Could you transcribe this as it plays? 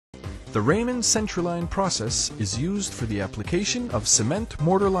The Raymond centerline process is used for the application of cement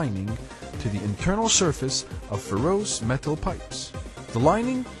mortar lining to the internal surface of ferrous metal pipes. The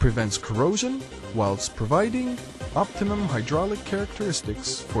lining prevents corrosion whilst providing optimum hydraulic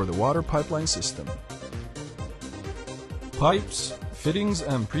characteristics for the water pipeline system. Pipes, fittings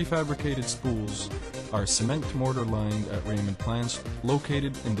and prefabricated spools are cement mortar lined at Raymond plants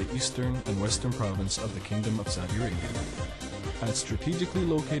located in the eastern and western province of the Kingdom of Saudi Arabia. At strategically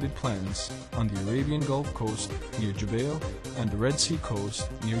located plants on the Arabian Gulf Coast near Jubail and the Red Sea coast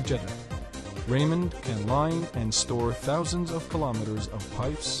near Jeddah, Raymond can line and store thousands of kilometers of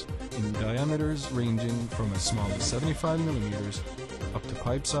pipes in diameters ranging from as small as 75 millimeters up to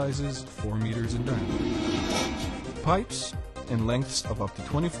pipe sizes 4 meters in diameter. Pipes in lengths of up to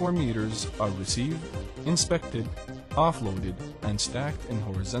 24 meters are received, inspected, offloaded, and stacked in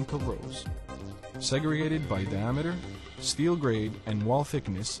horizontal rows, segregated by diameter, steel grade, and wall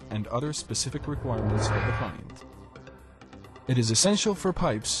thickness, and other specific requirements of the client. It is essential for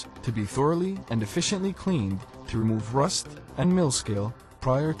pipes to be thoroughly and efficiently cleaned to remove rust and mill scale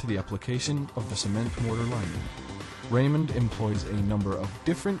prior to the application of the cement mortar lining. Raymond employs a number of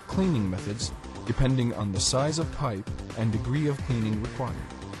different cleaning methods depending on the size of pipe and degree of cleaning required.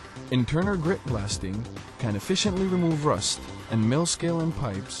 Internal grit blasting can efficiently remove rust and mill scale in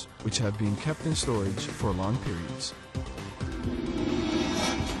pipes which have been kept in storage for long periods.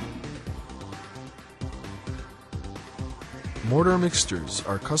 Mortar mixtures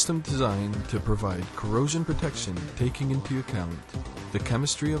are custom designed to provide corrosion protection, taking into account the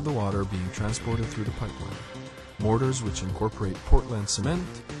chemistry of the water being transported through the pipeline. Mortars which incorporate Portland cement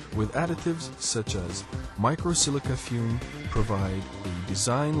with additives such as microsilica fume provide a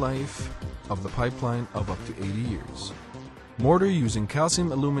design life of the pipeline of up to 80 years. Mortar using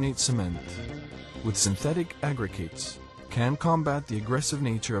calcium aluminate cement with synthetic aggregates can combat the aggressive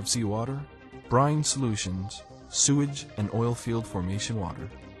nature of seawater, brine solutions, sewage, and oil field formation water.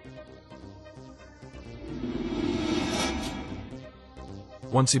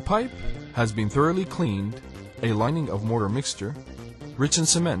 Once a pipe has been thoroughly cleaned, a lining of mortar mixture, rich in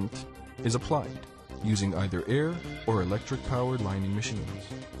cement, is applied using either air or electric-powered lining machines.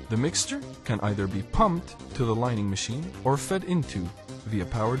 The mixture can either be pumped to the lining machine or fed into via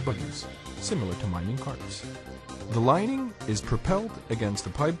powered buggies, similar to mining carts. The lining is propelled against the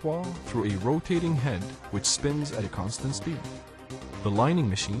pipe wall through a rotating head which spins at a constant speed. The lining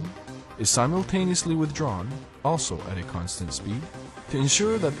machine is simultaneously withdrawn, also at a constant speed, to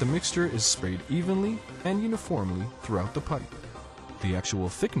ensure that the mixture is sprayed evenly and uniformly throughout the pipe. The actual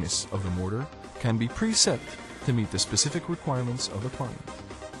thickness of the mortar can be preset to meet the specific requirements of the client.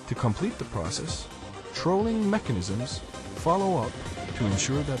 To complete the process, trolling mechanisms follow up to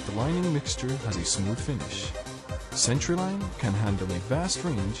ensure that the lining mixture has a smooth finish. Centerline can handle a vast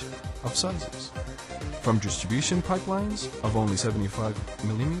range of sizes, from distribution pipelines of only 75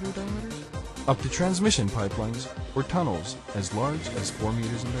 millimeter diameters up to transmission pipelines or tunnels as large as 4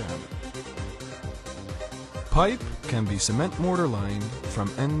 meters in diameter. Pipe can be cement mortar lined from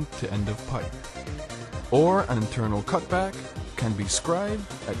end to end of pipe, or an internal cutback can be scribed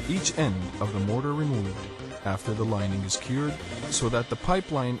at each end of the mortar removed after the lining is cured so that the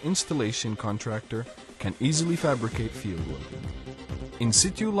pipeline installation contractor can easily fabricate field welding. In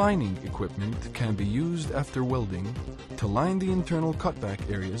situ lining equipment can be used after welding to line the internal cutback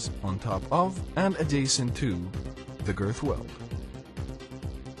areas on top of and adjacent to the girth weld.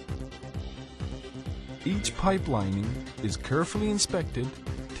 Each pipe lining is carefully inspected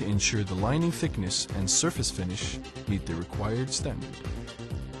to ensure the lining thickness and surface finish meet the required standard.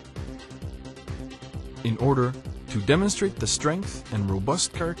 In order to demonstrate the strength and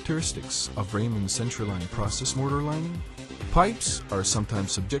robust characteristics of Raymond's centerline process mortar lining, pipes are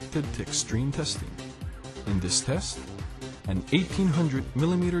sometimes subjected to extreme testing. In this test, an 1800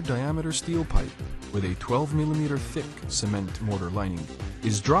 millimeter diameter steel pipe with a 12 millimeter thick cement mortar lining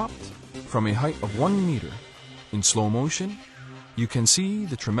is dropped from a height of 1 meter. In slow motion, you can see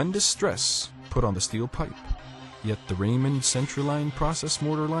the tremendous stress put on the steel pipe, yet the Raymond centerline process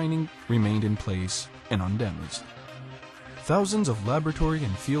mortar lining remained in place and undamaged. Thousands of laboratory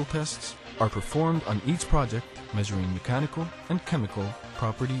and field tests are performed on each project measuring mechanical and chemical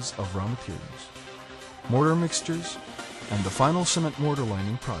properties of raw materials, mortar mixtures, and the final cement mortar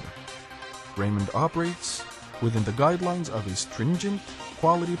lining product. Raymond operates within the guidelines of a stringent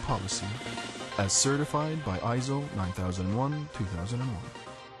quality policy as certified by ISO 9001-2001.